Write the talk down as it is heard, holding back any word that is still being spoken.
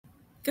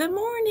Good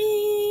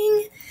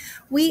morning.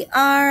 We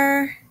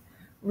are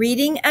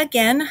reading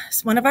again.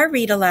 It's one of our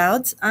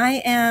read-alouds.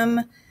 I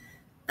am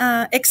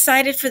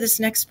excited for this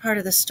next part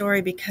of the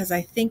story because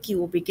I think you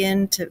will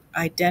begin to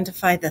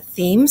identify the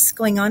themes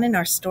going on in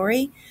our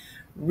story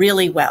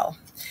really well.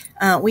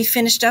 We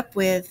finished up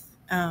with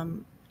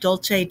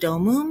Dolce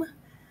Domum,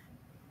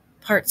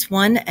 parts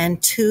 1 and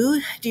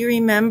 2. Do you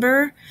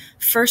remember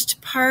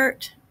first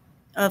part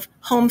of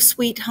Home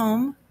Sweet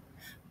Home?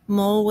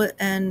 Mole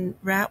and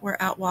Rat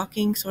were out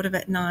walking sort of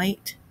at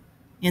night,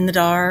 in the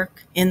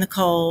dark, in the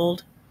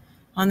cold,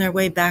 on their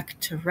way back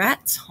to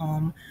Rat's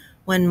home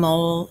when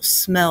Mole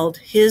smelled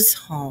his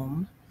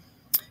home.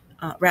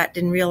 Rat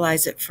didn't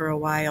realize it for a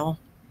while.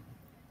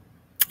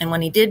 And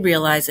when he did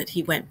realize it,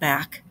 he went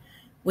back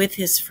with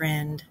his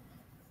friend.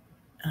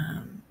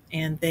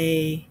 And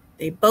they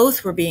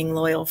both were being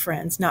loyal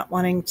friends, not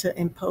wanting to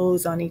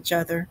impose on each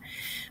other.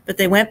 But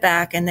they went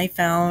back and they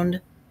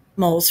found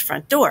Mole's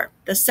front door.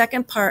 The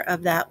second part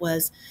of that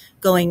was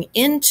going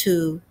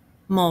into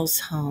Mole's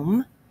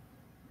home,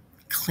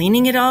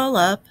 cleaning it all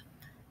up,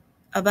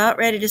 about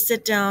ready to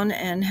sit down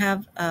and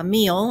have a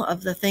meal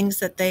of the things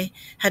that they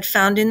had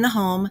found in the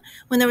home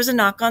when there was a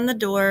knock on the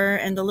door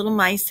and the little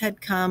mice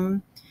had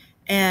come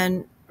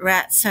and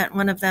Rat sent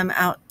one of them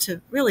out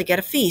to really get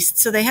a feast.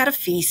 So they had a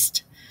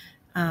feast.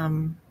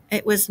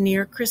 It was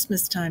near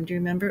Christmas time. Do you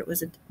remember? It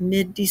was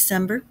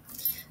mid-December.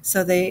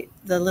 So the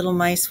little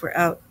mice were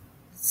out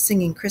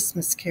singing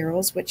Christmas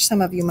carols, which some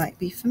of you might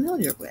be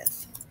familiar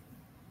with.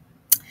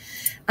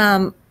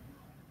 We're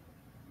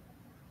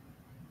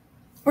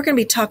going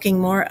to be talking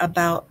more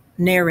about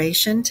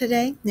narration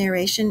today.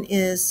 Narration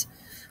is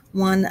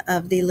one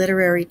of the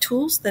literary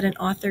tools that an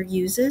author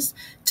uses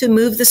to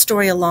move the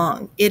story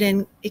along. It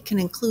can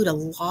include a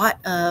lot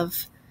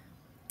of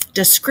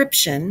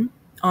description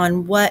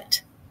on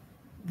what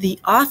the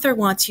author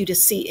wants you to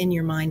see in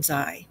your mind's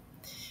eye.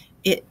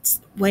 It's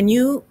when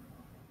you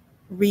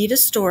read a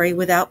story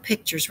without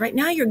pictures. Right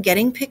now you're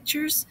getting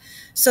pictures,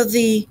 so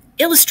the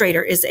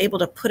illustrator is able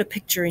to put a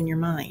picture in your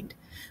mind.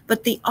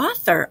 But the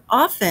author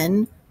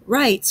often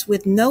writes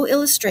with no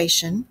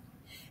illustration,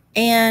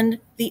 and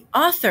the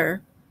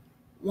author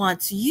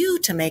wants you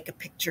to make a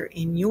picture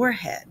in your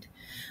head.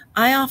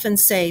 I often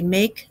say,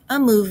 make a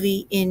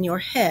movie in your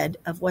head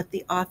of what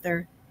the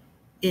author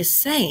is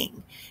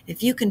saying.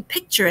 If you can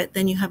picture it,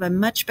 then you have a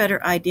much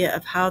better idea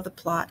of how the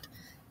plot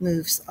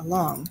moves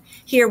along.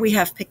 Here we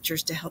have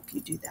pictures to help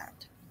you do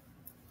that.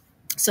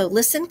 So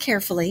listen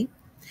carefully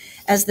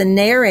as the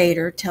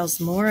narrator tells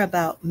more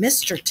about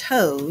Mr.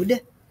 Toad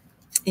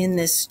in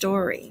this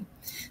story.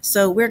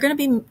 So we're going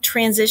to be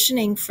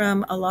transitioning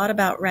from a lot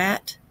about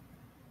Rat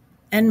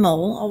and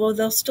Mole, although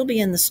they'll still be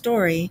in the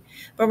story,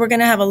 but we're going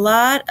to have a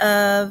lot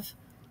of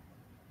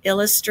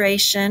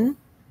illustration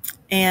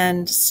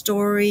and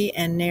story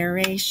and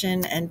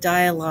narration and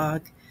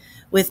dialogue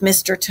with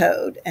Mr.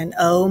 Toad. And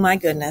oh my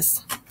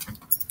goodness,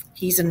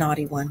 he's a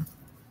naughty one.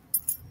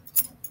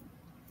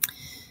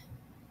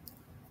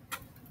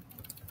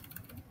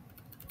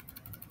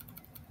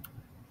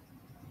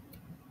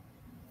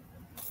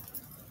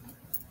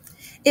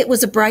 It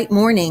was a bright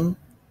morning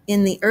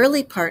in the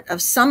early part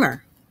of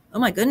summer. Oh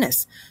my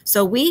goodness.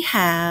 So we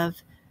have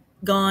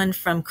gone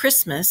from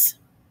Christmas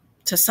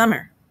to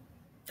summer.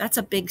 That's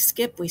a big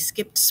skip. We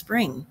skipped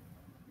spring.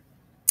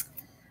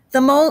 The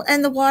Mole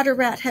and the Water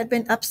Rat had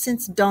been up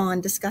since dawn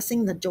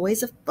discussing the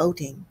joys of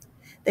boating.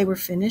 They were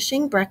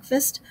finishing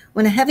breakfast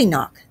when a heavy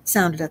knock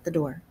sounded at the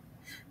door.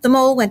 The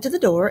Mole went to the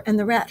door, and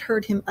the Rat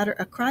heard him utter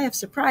a cry of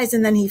surprise,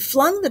 and then he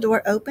flung the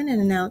door open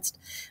and announced,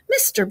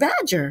 "Mr.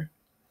 Badger!"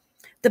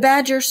 The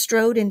Badger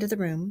strode into the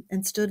room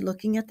and stood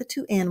looking at the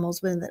two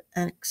animals with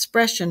an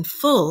expression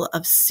full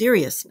of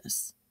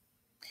seriousness.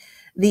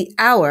 "The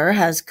hour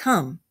has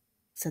come,"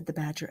 said the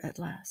Badger at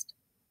last.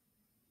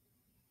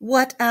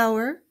 "What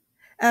hour?"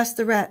 asked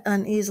the Rat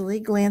uneasily,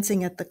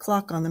 glancing at the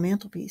clock on the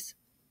mantelpiece.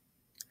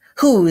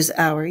 "Whose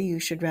hour, you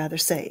should rather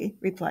say,"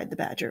 replied the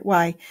Badger.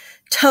 "Why,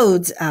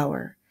 Toad's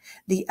hour.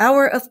 The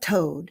hour of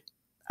Toad.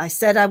 I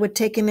said I would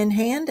take him in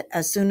hand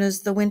as soon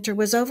as the winter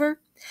was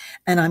over,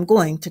 and I'm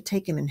going to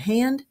take him in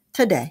hand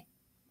today."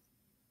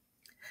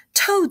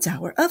 "Toad's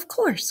hour, of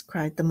course,"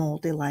 cried the Mole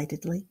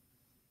delightedly.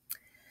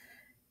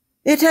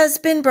 "It has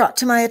been brought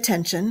to my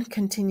attention,"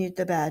 continued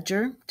the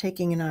Badger,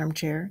 taking an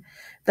armchair,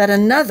 "that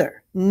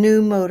another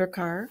new motor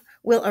car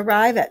will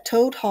arrive at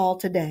Toad Hall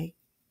today.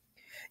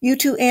 You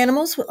two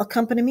animals will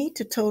accompany me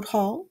to Toad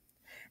Hall,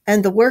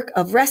 and the work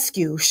of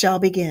rescue shall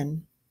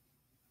begin."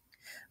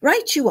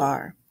 "Right you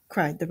are,"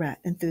 cried the Rat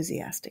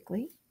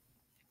enthusiastically.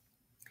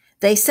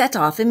 They set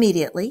off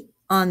immediately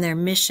on their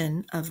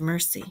mission of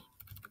mercy.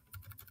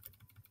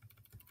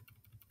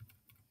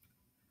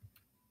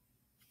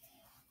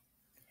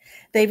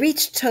 They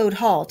reached Toad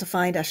Hall to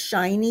find a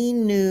shiny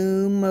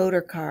new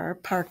motor car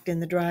parked in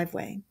the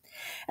driveway.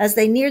 As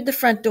they neared the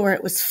front door,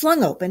 it was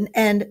flung open,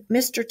 and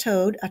Mr.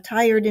 Toad,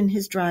 attired in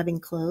his driving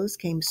clothes,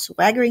 came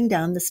swaggering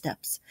down the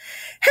steps.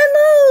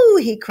 "Hello!"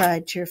 he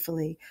cried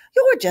cheerfully.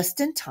 "You're just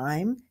in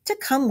time to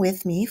come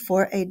with me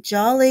for a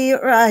jolly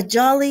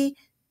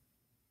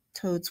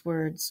Toad's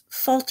words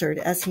faltered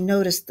as he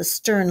noticed the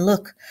stern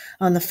look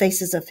on the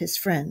faces of his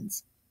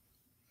friends.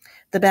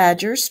 The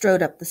badger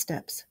strode up the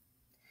steps.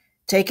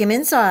 "Take him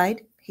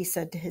inside," he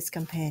said to his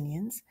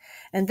companions,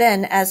 and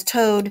then, as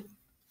Toad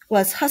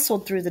was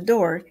hustled through the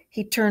door,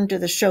 he turned to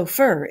the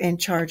chauffeur in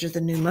charge of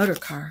the new motor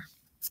car.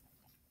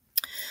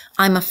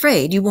 "I'm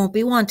afraid you won't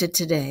be wanted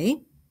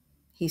today,"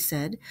 he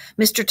said.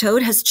 "Mr.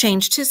 Toad has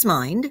changed his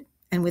mind."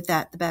 And with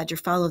that, the badger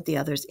followed the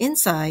others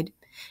inside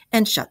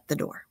and shut the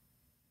door.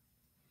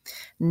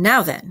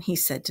 "Now then," he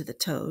said to the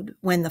toad,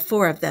 when the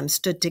four of them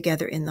stood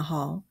together in the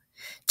hall,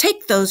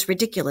 "take those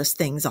ridiculous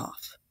things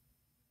off."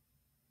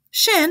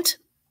 "Shan't,"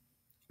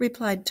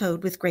 replied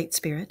Toad with great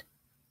spirit.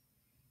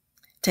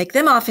 "Take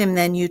them off him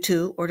then, you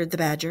two," ordered the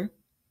badger.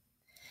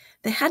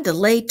 They had to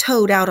lay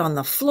Toad out on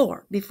the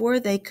floor before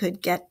they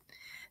could get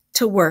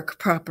to work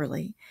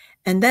properly,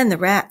 and then the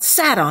rat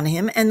sat on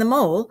him, and the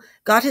mole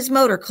got his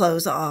motor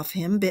clothes off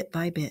him bit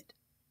by bit.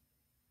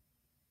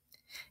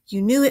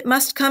 "You knew it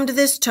must come to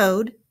this,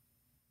 Toad,"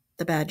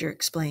 the badger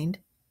explained.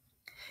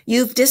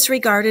 "You've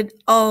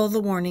disregarded all the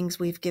warnings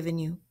we've given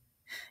you.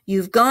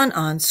 You've gone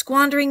on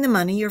squandering the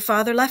money your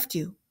father left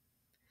you.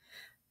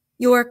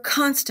 You're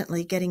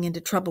constantly getting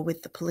into trouble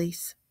with the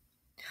police.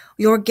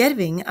 You're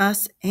giving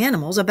us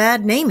animals a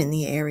bad name in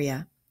the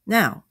area.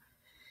 Now,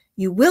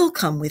 you will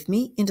come with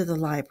me into the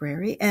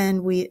library,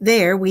 and we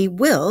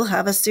will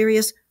have a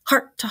serious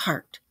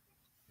heart-to-heart."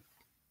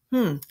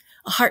 A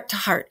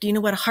heart-to-heart. Do you know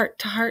what a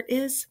heart-to-heart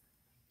is?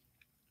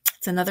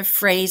 It's another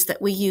phrase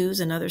that we use,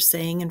 another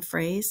saying and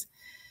phrase.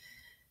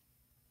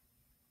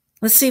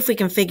 Let's see if we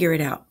can figure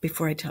it out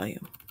before I tell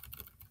you,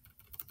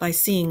 by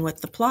seeing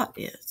what the plot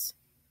is.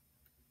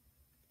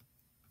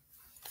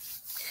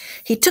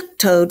 He took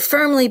Toad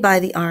firmly by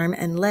the arm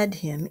and led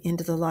him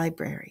into the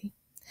library.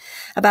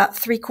 About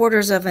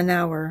 3/4 of an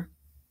hour,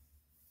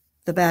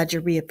 the badger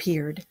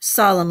reappeared,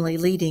 solemnly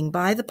leading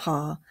by the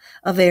paw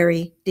a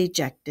very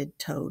dejected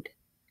Toad.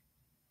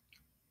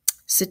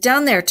 "Sit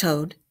down there,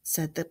 Toad,"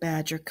 said the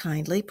badger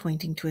kindly,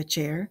 pointing to a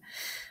chair.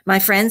 "My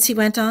friends," he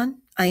went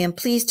on, "I am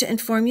pleased to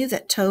inform you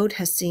that Toad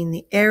has seen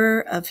the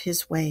error of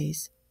his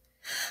ways."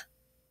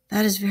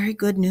 "That is very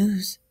good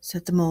news,"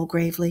 said the mole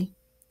gravely.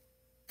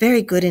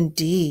 "Very good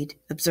indeed,"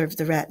 observed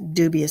the rat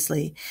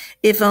dubiously.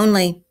 "If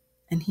only—"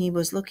 And he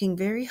was looking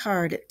very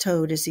hard at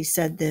Toad as he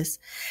said this,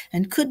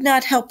 and could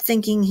not help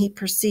thinking he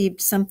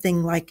perceived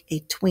something like a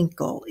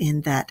twinkle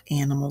in that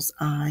animal's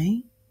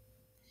eye.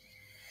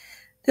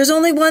 "There's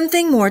only one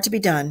thing more to be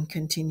done,"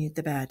 continued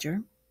the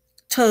badger.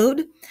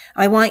 "Toad,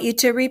 I want you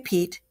to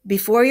repeat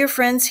before your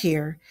friends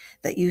here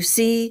that you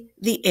see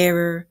the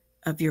error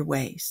of your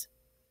ways."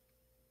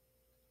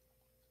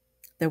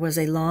 There was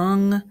a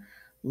long,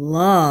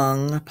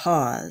 long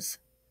pause.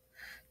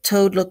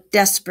 Toad looked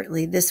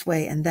desperately this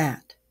way and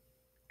that,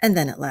 and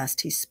then at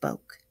last he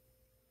spoke.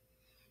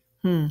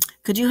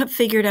 Could you have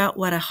figured out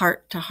what a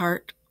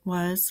heart-to-heart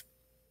was?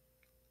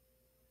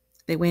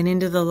 They went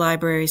into the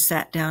library,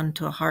 sat down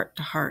to a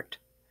heart-to-heart.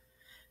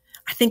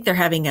 I think they're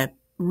having a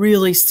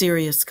really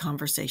serious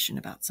conversation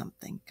about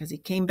something, because he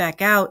came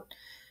back out.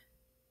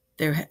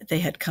 They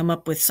had come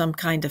up with some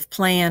kind of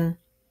plan,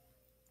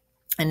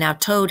 and now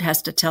Toad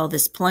has to tell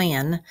this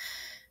plan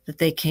that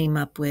they came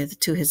up with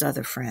to his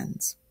other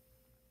friends.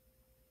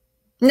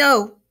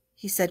 "No,"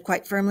 he said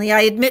quite firmly,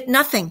 "I admit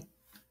nothing."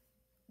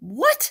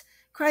 "What?"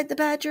 cried the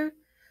badger.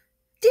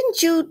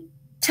 "Didn't you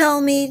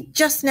tell me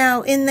just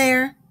now in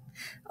there?"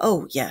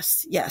 "Oh,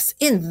 yes,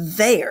 in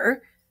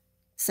there,"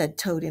 said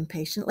Toad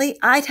impatiently.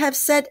 "I'd have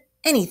said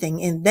anything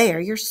in there.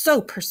 You're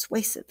so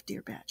persuasive,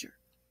 dear badger."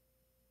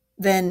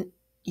 "Then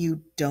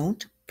you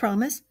don't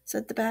promise,"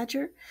 said the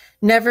badger,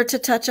 "never to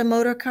touch a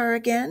motor car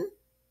again?"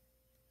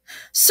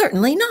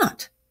 "Certainly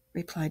not,"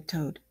 replied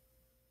Toad.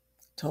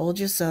 "Told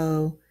you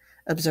so,"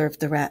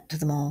 observed the rat to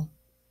the mole.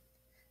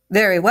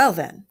 "Very well,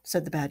 then,"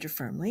 said the badger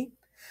firmly.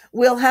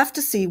 "We'll have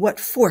to see what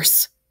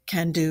force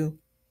can do.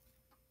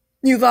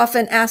 You've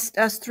often asked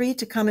us three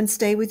to come and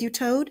stay with you,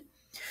 Toad.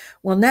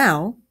 Well,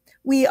 now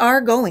we are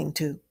going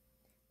to.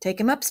 Take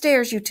him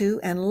upstairs, you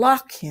two, and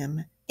lock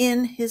him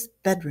in his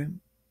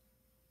bedroom."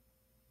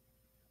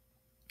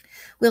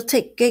 "We'll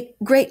take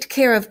great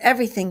care of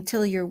everything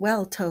till you're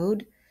well,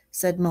 Toad,"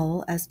 said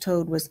Mole, as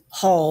Toad was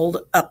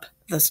hauled up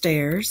the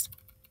stairs.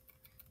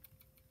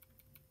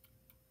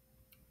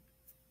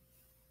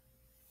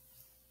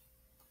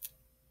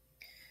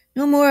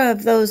 "No more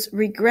of those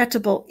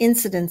regrettable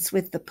incidents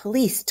with the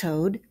police,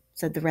 Toad,"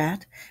 said the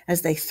rat,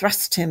 as they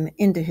thrust him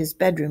into his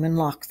bedroom and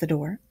locked the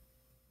door.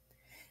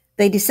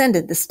 They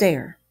descended the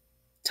stair,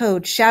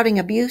 Toad shouting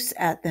abuse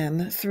at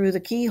them through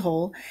the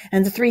keyhole,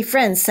 and the three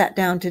friends sat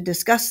down to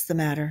discuss the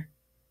matter.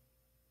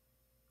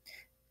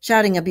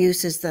 Shouting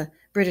abuse is the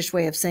British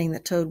way of saying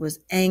that Toad was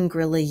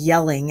angrily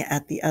yelling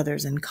at the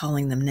others and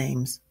calling them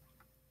names.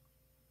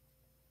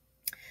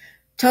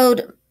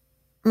 "Toad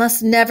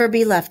must never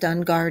be left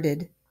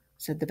unguarded,"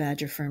 said the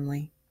badger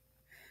firmly.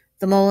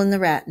 The mole and the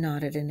rat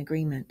nodded in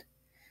agreement.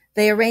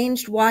 They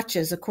arranged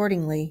watches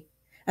accordingly.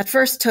 At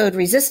first Toad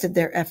resisted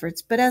their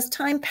efforts, but as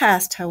time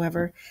passed,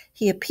 however,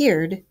 he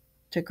appeared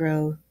to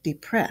grow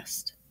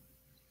depressed.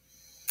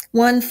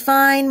 One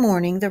fine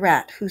morning, the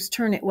rat, whose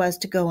turn it was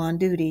to go on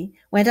duty,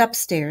 went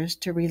upstairs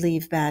to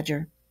relieve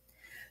Badger.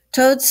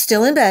 "Toad's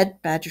still in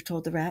bed," Badger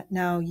told the rat.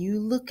 "Now you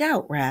look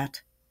out,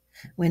 rat.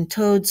 When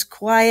Toad's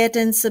quiet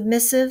and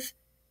submissive,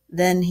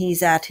 then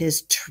he's at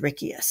his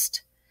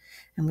trickiest."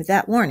 And with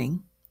that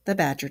warning, the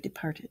Badger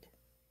departed.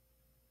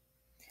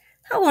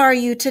 "How are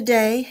you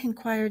today?"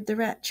 inquired the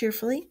rat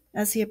cheerfully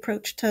as he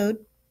approached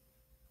Toad.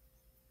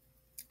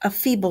 A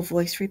feeble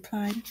voice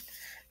replied,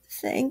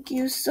 "Thank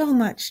you so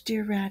much,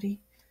 dear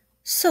Ratty.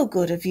 So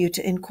good of you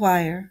to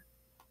inquire.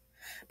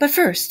 But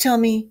first tell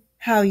me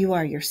how you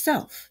are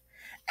yourself,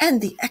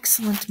 and the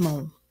excellent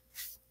Mole."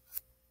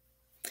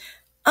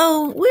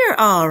 "Oh, we're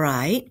all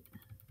right,"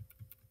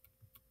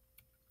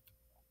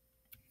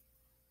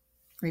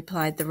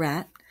 replied the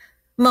rat.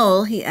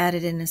 "Mole," he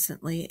added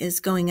innocently, "is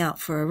going out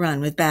for a run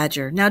with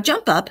Badger. Now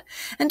jump up,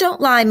 and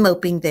don't lie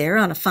moping there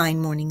on a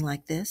fine morning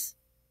like this."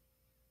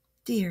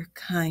 "Dear,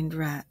 kind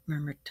rat,"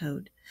 murmured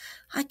Toad,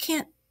 "I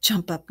can't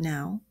jump up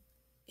now,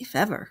 if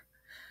ever.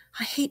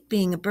 I hate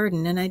being a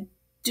burden, and I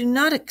do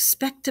not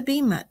expect to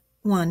be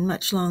one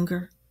much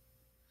longer."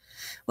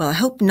 "Well, I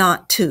hope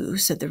not, too,"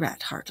 said the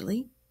rat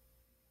heartily.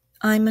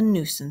 "I'm a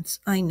nuisance,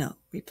 I know,"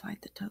 replied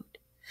the Toad.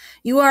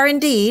 "You are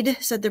indeed,"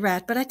 said the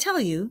rat, "but I tell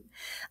you,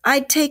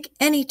 I'd take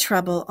any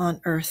trouble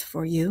on earth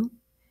for you,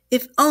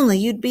 if only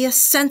you'd be a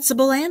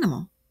sensible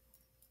animal."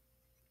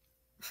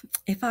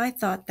 "If I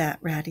thought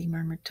that, Ratty,"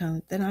 murmured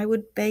Toad, "then I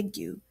would beg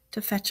you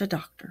to fetch a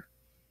doctor."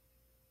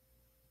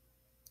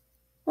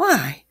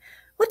 "Why,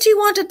 what do you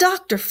want a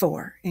doctor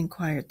for?"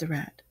 inquired the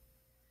rat.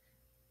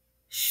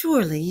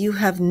 "Surely you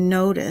have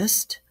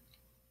noticed—"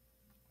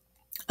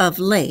 "Of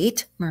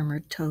late,"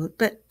 murmured Toad,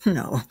 "but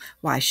no,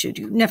 why should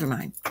you? Never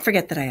mind,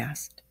 forget that I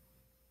asked."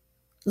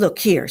 "Look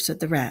here,"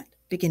 said the rat,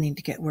 beginning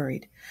to get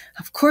worried.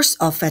 "Of course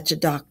I'll fetch a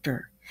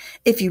doctor,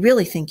 if you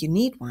really think you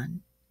need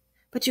one.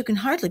 But you can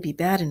hardly be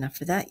bad enough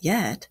for that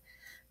yet.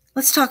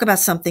 Let's talk about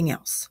something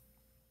else."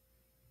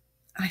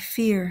 "I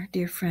fear,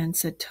 dear friend,"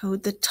 said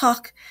Toad, "that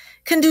talk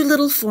can do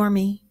little for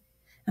me.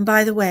 And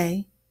by the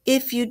way,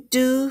 if you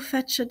do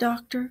fetch a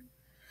doctor,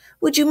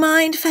 would you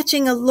mind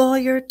fetching a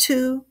lawyer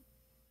too?"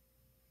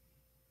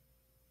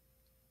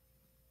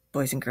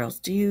 Boys and girls,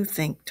 do you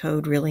think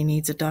Toad really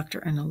needs a doctor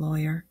and a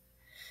lawyer?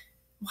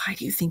 Why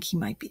do you think he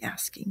might be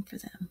asking for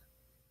them?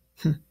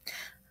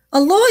 "A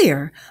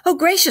lawyer? Oh,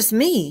 gracious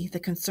me," the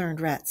concerned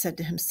rat said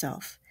to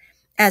himself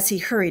as he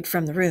hurried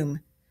from the room,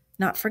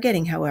 not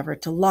forgetting, however,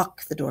 to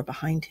lock the door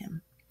behind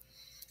him.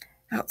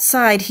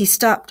 Outside, he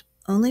stopped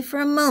only for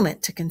a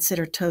moment to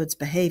consider Toad's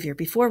behavior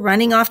before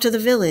running off to the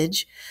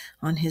village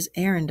on his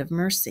errand of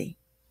mercy.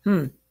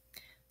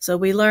 So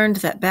we learned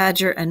that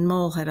Badger and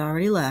Mole had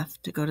already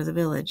left to go to the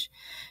village.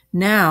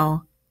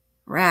 Now,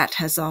 Rat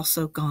has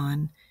also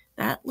gone.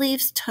 That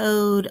leaves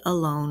Toad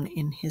alone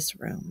in his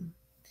room.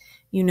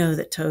 You know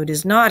that Toad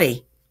is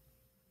naughty.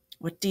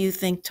 What do you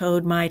think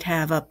Toad might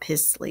have up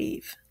his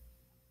sleeve?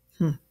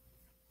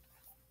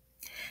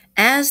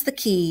 As the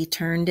key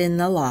turned in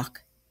the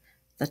lock,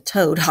 the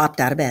Toad hopped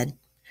out of bed.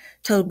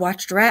 Toad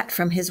watched Rat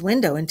from his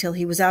window until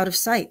he was out of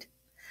sight.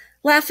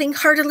 Laughing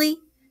heartily,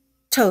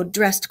 Toad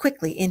dressed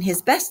quickly in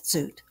his best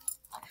suit,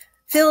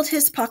 filled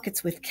his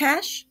pockets with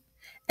cash,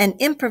 and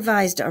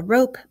improvised a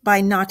rope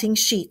by knotting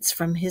sheets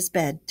from his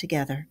bed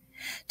together.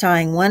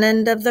 Tying one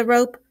end of the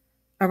rope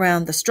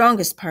around the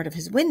strongest part of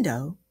his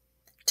window,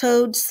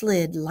 Toad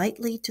slid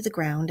lightly to the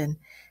ground and,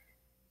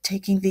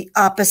 taking the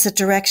opposite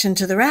direction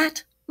to the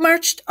rat,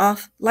 marched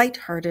off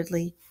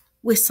light-heartedly,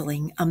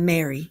 whistling a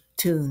merry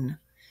tune.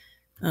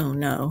 Oh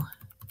no,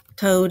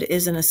 Toad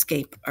is an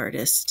escape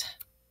artist.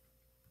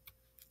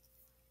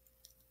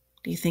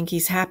 Do you think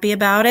he's happy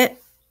about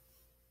it?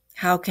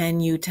 How can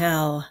you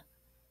tell?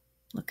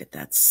 Look at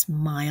that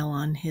smile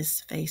on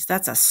his face.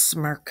 That's a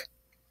smirk.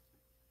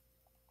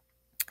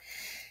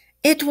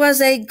 It was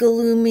a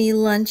gloomy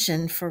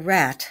luncheon for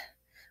Rat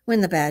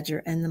when the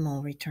Badger and the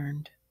Mole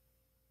returned.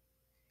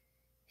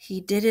 "He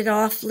did it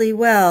awfully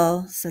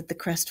well," said the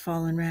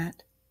crestfallen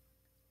Rat.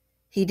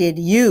 "He did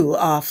you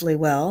awfully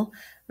well,"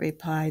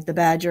 replied the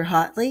Badger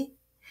hotly.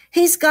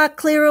 "He's got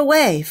clear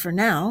away for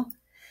now.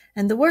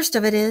 And the worst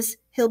of it is,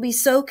 he'll be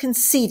so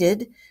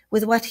conceited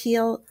with what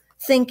he'll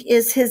think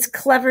is his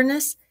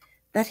cleverness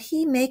that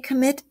he may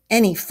commit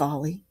any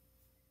folly.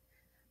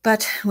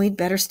 But we'd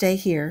better stay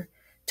here.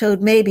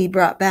 Toad may be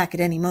brought back at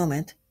any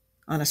moment,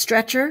 on a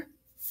stretcher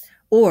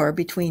or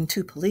between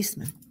two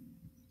policemen."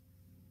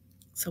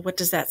 So what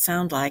does that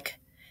sound like?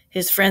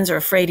 His friends are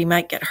afraid he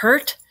might get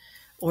hurt,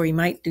 or he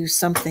might do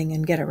something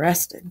and get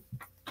arrested.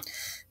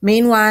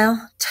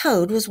 Meanwhile,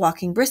 Toad was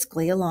walking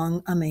briskly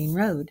along a main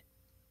road.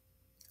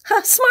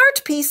 "A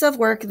smart piece of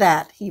work,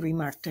 that," he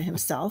remarked to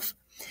himself.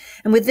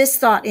 And with this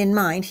thought in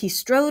mind, he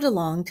strode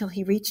along till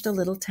he reached a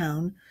little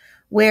town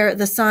where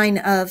the sign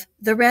of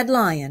the Red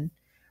Lion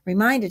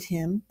reminded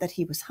him that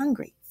he was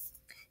hungry.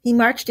 He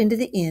marched into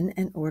the inn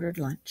and ordered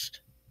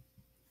lunch.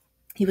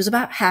 He was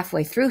about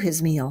halfway through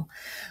his meal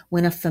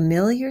when a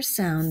familiar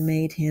sound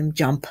made him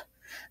jump.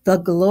 The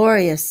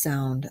glorious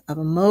sound of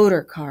a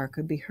motor car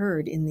could be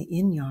heard in the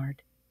inn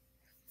yard.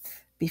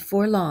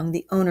 Before long,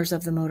 the owners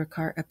of the motor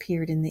car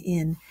appeared in the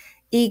inn.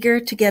 Eager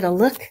to get a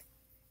look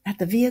at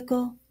the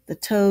vehicle, the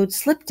toad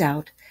slipped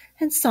out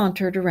and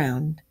sauntered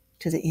around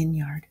to the inn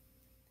yard.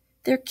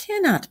 There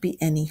cannot be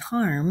any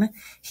harm,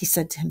 he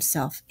said to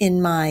himself,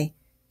 in my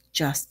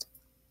just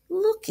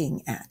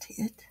looking at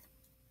it.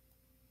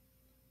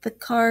 The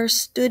car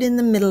stood in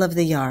the middle of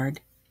the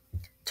yard.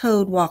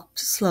 Toad walked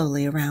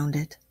slowly around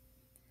it.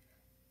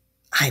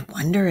 I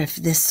wonder if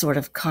this sort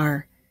of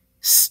car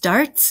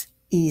starts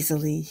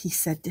easily, he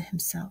said to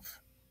himself.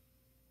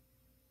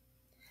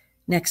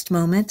 Next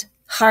moment,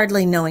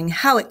 hardly knowing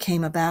how it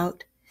came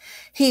about,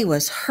 he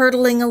was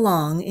hurtling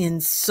along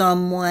in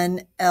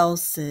someone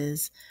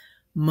else's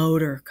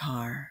motor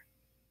car.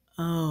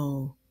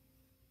 Oh,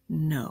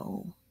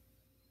 no.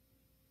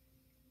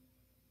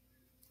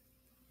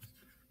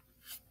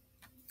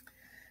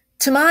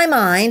 To my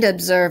mind,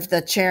 observed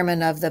the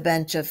chairman of the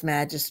bench of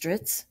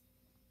magistrates,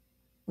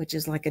 which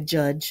is like a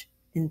judge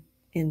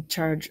in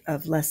charge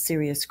of less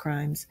serious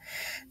crimes,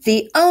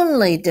 the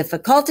only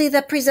difficulty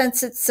that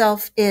presents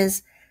itself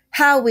is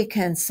how we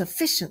can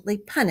sufficiently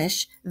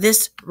punish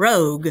this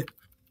rogue.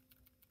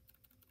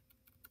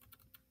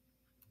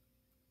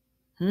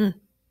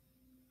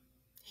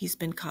 He's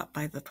been caught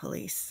by the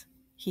police.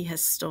 He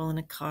has stolen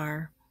a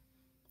car.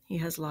 He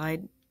has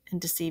lied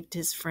and deceived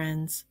his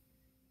friends.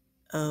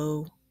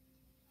 Oh,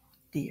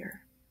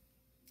 dear.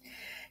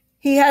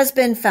 He has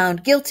been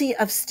found guilty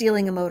of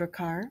stealing a motor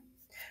car,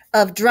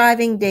 of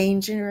driving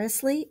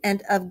dangerously,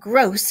 and of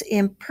gross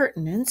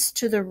impertinence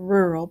to the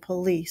rural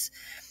police.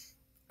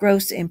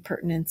 Gross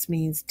impertinence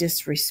means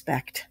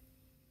disrespect.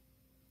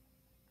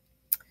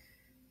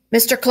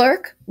 Mr.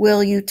 Clerk,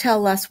 will you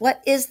tell us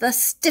what is the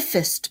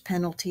stiffest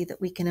penalty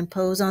that we can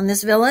impose on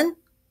this villain?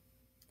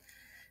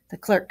 The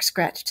clerk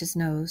scratched his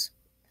nose.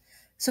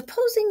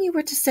 Supposing you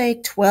were to say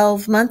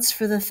 12 months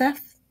for the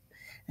theft,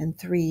 and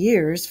 3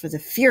 years for the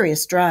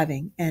furious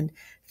driving, and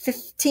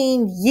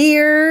 15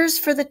 years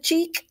for the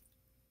cheek,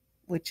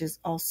 which is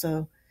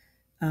also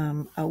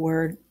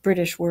a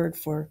British word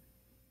for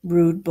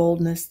rude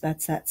boldness.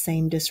 That's that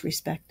same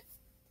disrespect.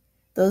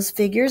 Those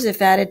figures,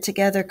 if added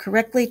together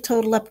correctly,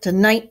 total up to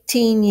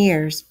 19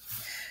 years.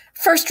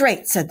 First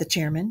rate, said the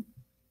chairman.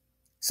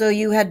 So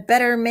you had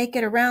better make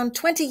it around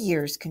 20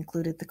 years,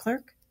 concluded the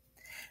clerk.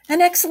 An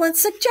excellent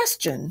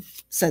suggestion,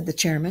 said the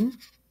chairman.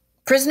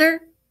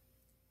 Prisoner,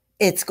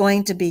 it's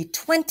going to be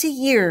 20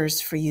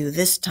 years for you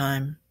this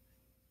time.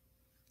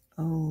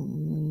 Oh,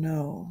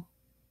 no.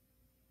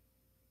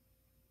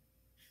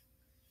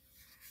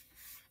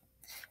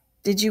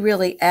 Did you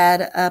really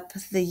add up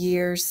the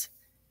years?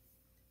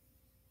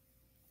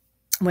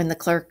 When the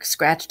clerk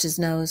scratched his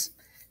nose.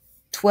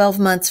 12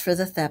 months for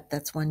the theft,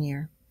 that's 1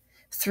 year.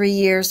 3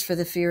 years for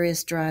the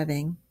furious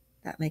driving,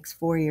 that makes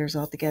 4 years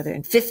altogether.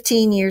 And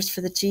 15 years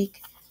for the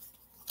cheek.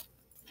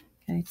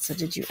 Okay, so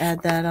did you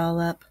add that all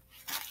up?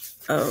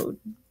 Oh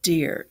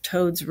dear,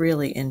 Toad's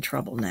really in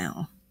trouble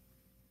now.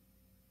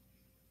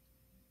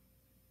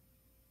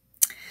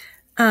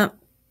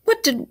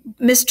 What did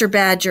Mr.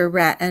 Badger,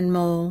 Rat, and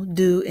Mole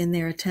do in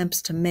their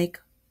attempts to make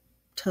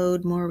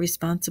Toad more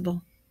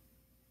responsible?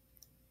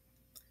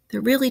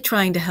 They're really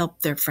trying to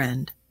help their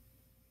friend.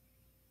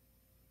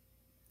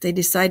 They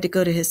decide to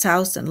go to his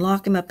house and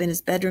lock him up in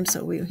his bedroom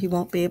so he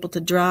won't be able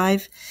to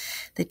drive.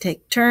 They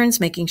take turns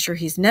making sure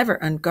he's never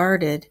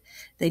unguarded.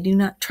 They do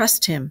not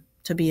trust him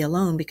to be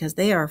alone because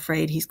they are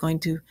afraid he's going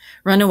to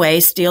run away,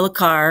 steal a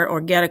car,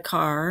 or get a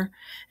car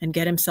and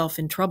get himself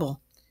in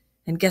trouble.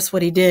 And guess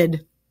what he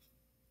did?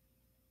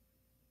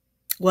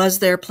 Was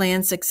their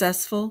plan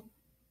successful?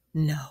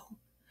 No.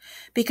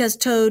 Because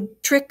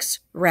Toad tricks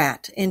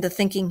Rat into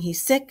thinking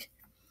he's sick.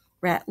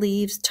 Rat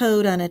leaves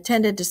Toad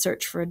unattended to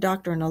search for a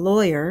doctor and a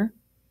lawyer.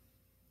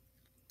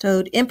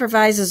 Toad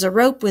improvises a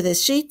rope with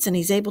his sheets and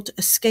he's able to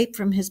escape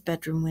from his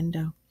bedroom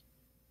window.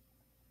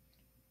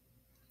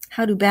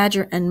 How do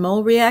Badger and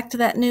Mole react to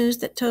that news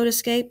that Toad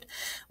escaped?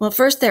 Well,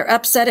 first they're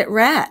upset at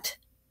Rat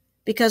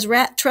because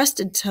Rat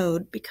trusted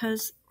Toad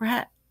because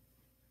Rat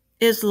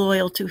is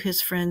loyal to his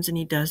friends and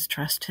he does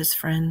trust his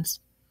friends.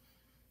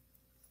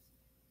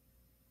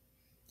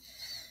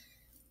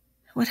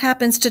 What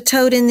happens to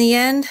Toad in the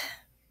end?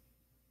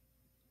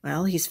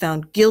 Well, he's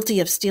found guilty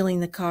of stealing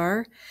the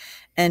car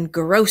and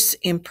gross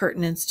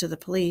impertinence to the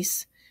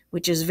police,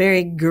 which is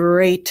very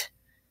great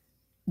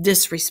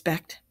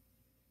disrespect,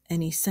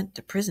 and he's sent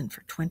to prison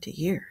for 20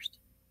 years.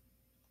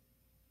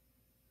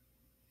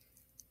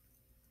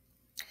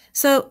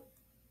 So,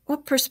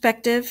 what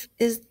perspective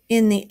is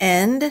in the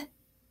end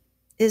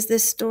is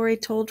this story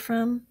told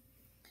from?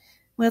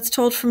 Well, it's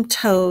told from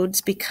Toad's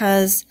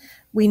because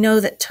we know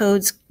that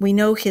we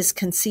know his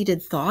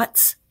conceited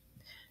thoughts.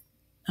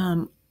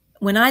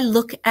 When I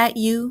look at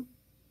you,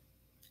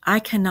 I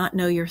cannot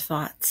know your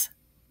thoughts.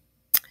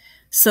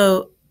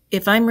 So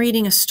if I'm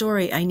reading a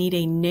story, I need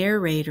a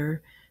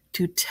narrator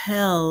to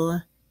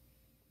tell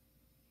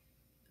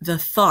the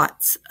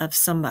thoughts of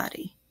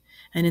somebody.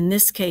 And in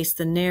this case,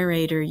 the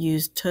narrator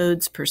used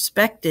Toad's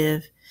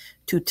perspective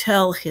to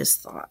tell his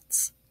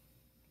thoughts.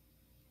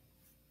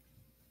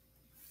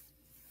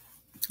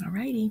 All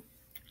righty.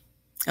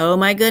 Oh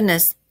my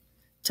goodness.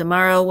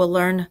 Tomorrow we'll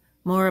learn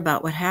more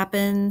about what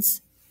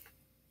happens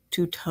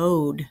to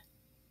Toad,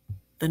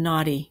 the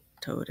naughty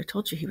Toad. I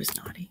told you he was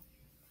naughty.